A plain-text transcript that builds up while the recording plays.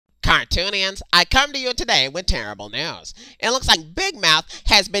cartoonians, I come to you today with terrible news. It looks like Big Mouth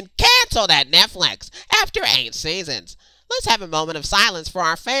has been cancelled at Netflix after 8 seasons. Let's have a moment of silence for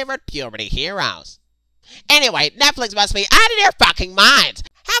our favorite puberty heroes. Anyway, Netflix must be out of their fucking minds.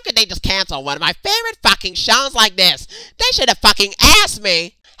 How could they just cancel one of my favorite fucking shows like this? They should have fucking asked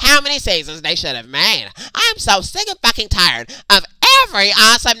me how many seasons they should have made. I'm so sick and fucking tired of every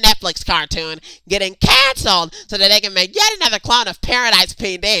awesome Netflix cartoon getting cancelled so that they can make yet another clone of Paradise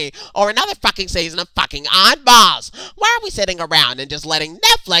PD or another fucking season of fucking Oddballs. Why are we sitting around and just letting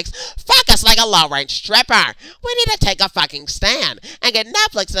Netflix fuck us like a low-range stripper? We need to take a fucking stand and get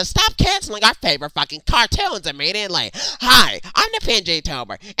Netflix to stop canceling our favorite fucking cartoons immediately. Hi, I'm the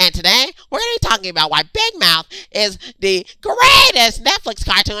PNG-tober, and today we're going to be talking about why Big Mouth is the greatest Netflix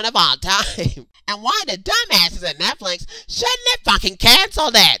cartoon of all time. And why the dumbasses at Netflix shouldn't have fucking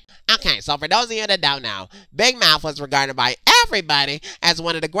canceled it. Okay, so for those of you that don't know, Big Mouth was regarded by everybody as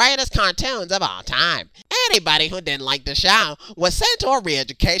one of the greatest cartoons of all time. Anybody who didn't like the show was sent to a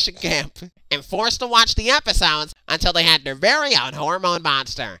re-education camp and forced to watch the episodes until they had their very own hormone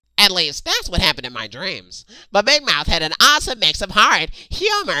monster. At least, that's what happened in my dreams. But Big Mouth had an awesome mix of heart,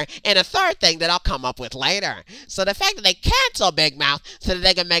 humor, and a third thing that I'll come up with later. So the fact that they canceled Big Mouth so that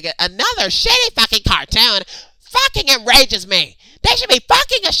they can make it another shitty fucking cartoon fucking enrages me. They should be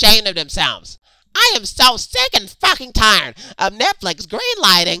fucking ashamed of themselves. I am so sick and fucking tired of Netflix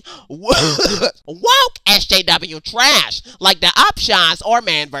greenlighting woke SJW trash like The Upshaws or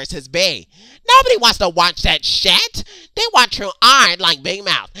Man vs. Bee. Nobody wants to watch that shit. They want true art like Big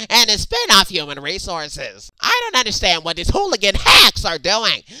Mouth and his spin-off Human Resources. I don't understand what these hooligan hacks are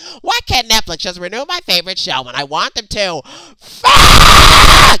doing. Why can't Netflix just renew my favorite show when I want them to?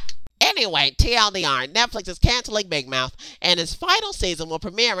 Fuck! Anyway, TLDR, Netflix is canceling Big Mouth, and its final season will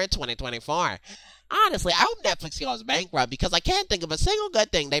premiere in 2024. Honestly, I hope Netflix goes bankrupt because I can't think of a single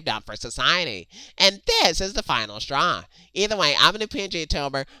good thing they've done for society. And this is the final straw. Either way, I'm a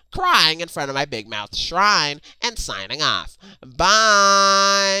PNG-tober crying in front of my Big Mouth shrine and signing off.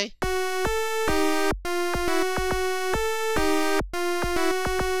 Bye!